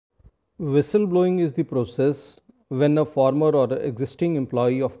Whistleblowing is the process when a former or existing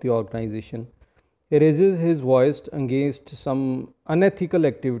employee of the organization raises his voice against some unethical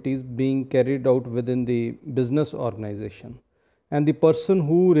activities being carried out within the business organization. And the person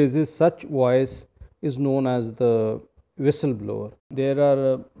who raises such voice is known as the whistleblower. There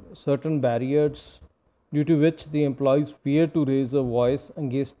are certain barriers due to which the employees fear to raise a voice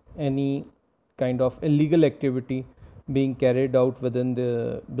against any kind of illegal activity being carried out within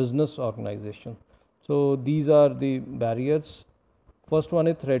the business organization. So these are the barriers. First one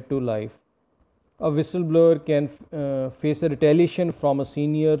is threat to life. A whistleblower can face a retaliation from a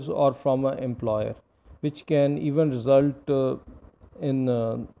seniors or from an employer, which can even result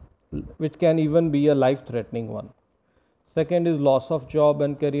in which can even be a life-threatening one. Second is loss of job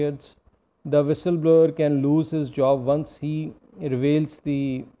and careers. The whistleblower can lose his job once he reveals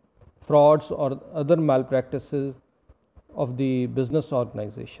the frauds or other malpractices of the business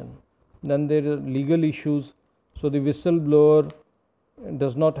organization. Then there are legal issues. So the whistleblower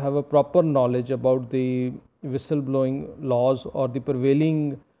does not have a proper knowledge about the whistleblowing laws or the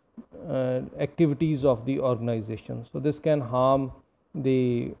prevailing activities of the organization. So this can harm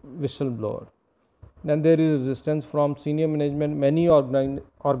the whistleblower. Then there is resistance from senior management. Many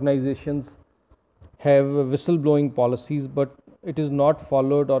organizations have whistleblowing policies, but it is not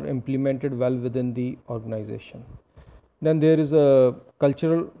followed or implemented well within the organization. Then there is a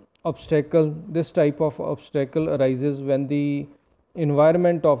cultural obstacle. This type of obstacle arises when the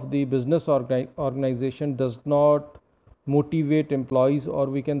environment of the business organization does not motivate employees, or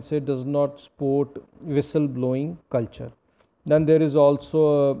we can say does not support whistleblowing culture. Then there is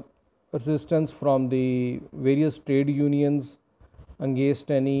also a resistance from the various trade unions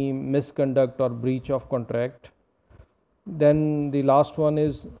against any misconduct or breach of contract. Then the last one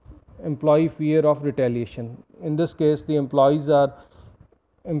is employee fear of retaliation. In this case, the employees are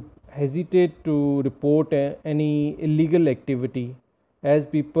hesitate to report any illegal activity, as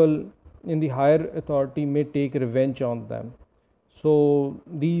people in the higher authority may take revenge on them. So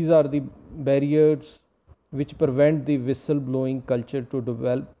these are the barriers which prevent the whistleblowing culture to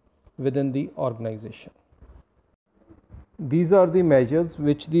develop within the organization. These are the measures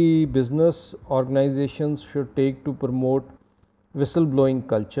which the business organizations should take to promote whistleblowing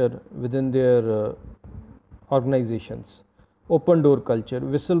culture within their organizations. Open door culture.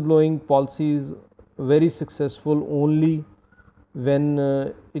 Whistleblowing policy is very successful only when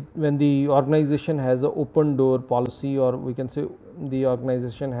when the organization has an open door policy, or we can say the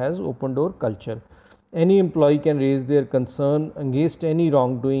organization has open door culture. Any employee can raise their concern against any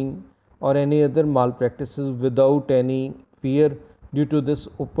wrongdoing or any other malpractices without any fear due to this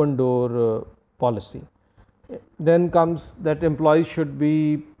open door policy. Then comes that employees should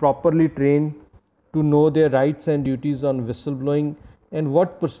be properly trained to know their rights and duties on whistleblowing and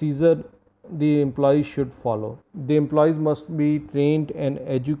what procedure the employees should follow. The employees must be trained and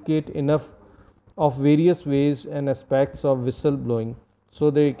educate enough of various ways and aspects of whistleblowing so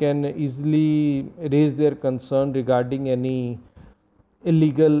they can easily raise their concern regarding any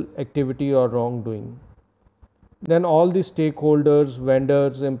illegal activity or wrongdoing. Then all the stakeholders,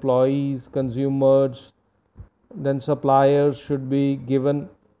 vendors, employees, consumers, then suppliers should be given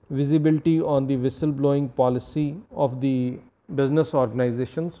visibility on the whistleblowing policy of the business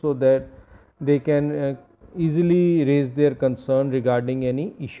organization so that they can easily raise their concern regarding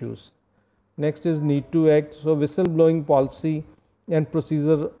any issues. Next is need to act. So whistleblowing policy and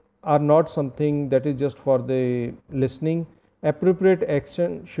procedure are not something that is just for the listening. Appropriate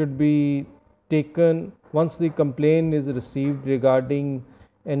action should be taken once the complaint is received regarding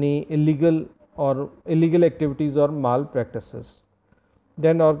any illegal activities or malpractices.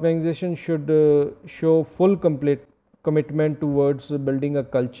 Then organization should show full commitment towards building a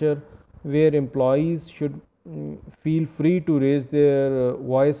culture where employees should feel free to raise their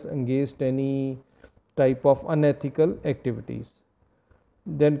voice against any type of unethical activities.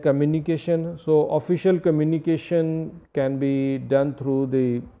 Then communication. So official communication can be done through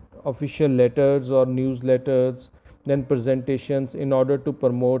the official letters or newsletters, then presentations in order to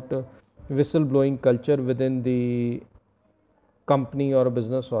promote whistleblowing culture within the company or a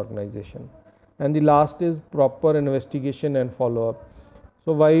business organization. And the last is proper investigation and follow up.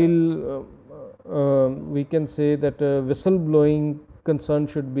 So while we can say that whistleblowing concern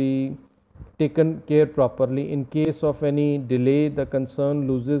should be taken care properly, in case of any delay the concern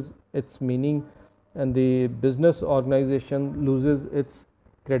loses its meaning and the business organization loses its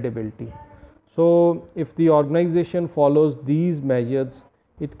credibility. So if the organization follows these measures,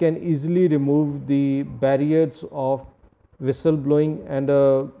 it can easily remove the barriers of whistleblowing, and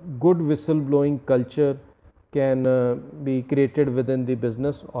a good whistleblowing culture can be created within the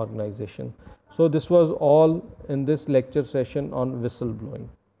business organization. So this was all in this lecture session on whistleblowing.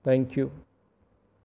 Thank you.